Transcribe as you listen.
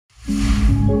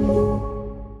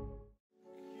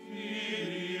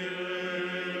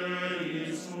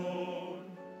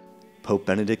Pope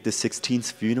Benedict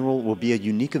XVI's funeral will be a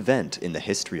unique event in the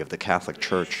history of the Catholic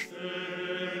Church.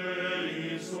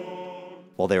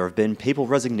 While there have been papal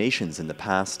resignations in the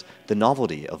past, the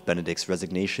novelty of Benedict's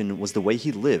resignation was the way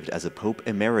he lived as a Pope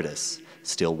Emeritus,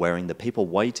 still wearing the papal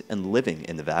white and living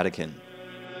in the Vatican.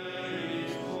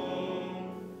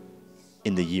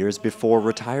 In the years before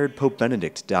retired Pope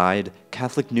Benedict died,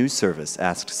 Catholic News Service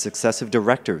asked successive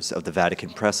directors of the Vatican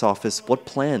press office what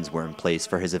plans were in place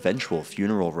for his eventual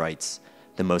funeral rites.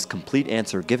 The most complete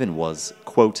answer given was,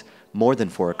 quote, "more than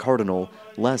for a cardinal,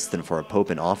 less than for a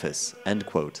pope in office," end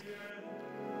quote.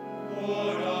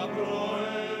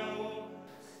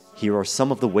 Here are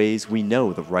some of the ways we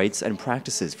know the rites and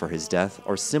practices for his death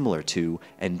are similar to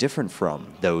and different from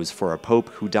those for a pope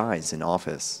who dies in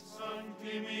office.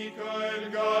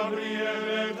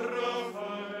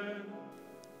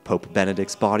 Pope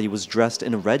Benedict's body was dressed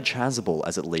in a red chasuble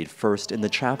as it laid first in the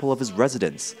chapel of his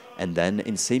residence and then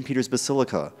in St. Peter's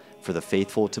Basilica for the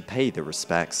faithful to pay their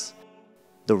respects.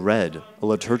 The red, a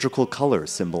liturgical color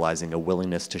symbolizing a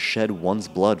willingness to shed one's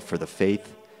blood for the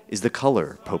faith, is the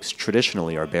color popes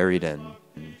traditionally are buried in.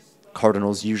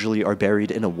 Cardinals usually are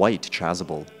buried in a white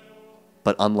chasuble.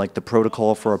 But unlike the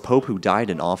protocol for a pope who died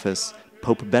in office,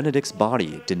 Pope Benedict's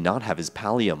body did not have his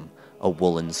pallium, a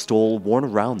woolen stole worn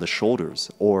around the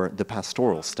shoulders, or the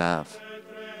pastoral staff.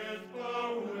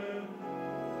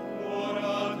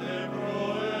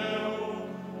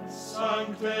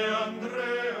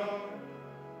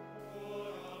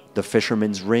 The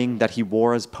fisherman's ring that he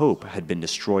wore as Pope had been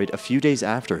destroyed a few days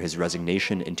after his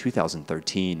resignation in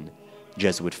 2013.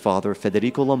 Jesuit Father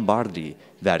Federico Lombardi,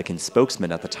 Vatican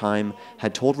spokesman at the time,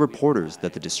 had told reporters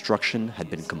that the destruction had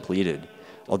been completed,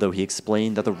 although he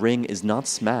explained that the ring is not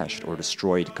smashed or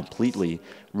destroyed completely,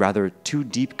 rather 2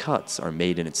 deep cuts are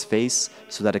made in its face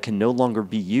so that it can no longer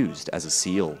be used as a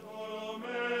seal.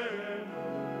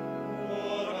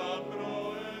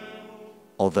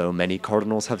 Although many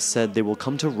cardinals have said they will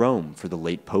come to Rome for the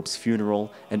late Pope's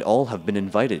funeral and all have been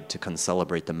invited to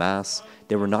concelebrate the Mass,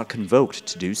 they were not convoked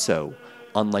to do so,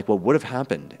 unlike what would have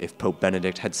happened if Pope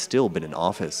Benedict had still been in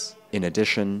office. In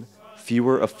addition,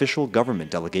 fewer official government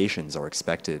delegations are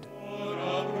expected.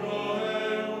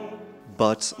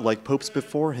 But, like popes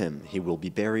before him, he will be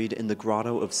buried in the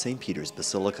grotto of St. Peter's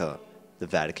Basilica. The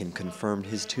Vatican confirmed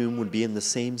his tomb would be in the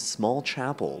same small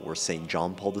chapel where St.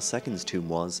 John Paul II's tomb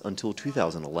was until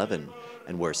 2011,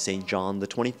 and where St. John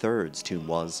XXIII's tomb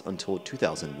was until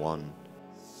 2001.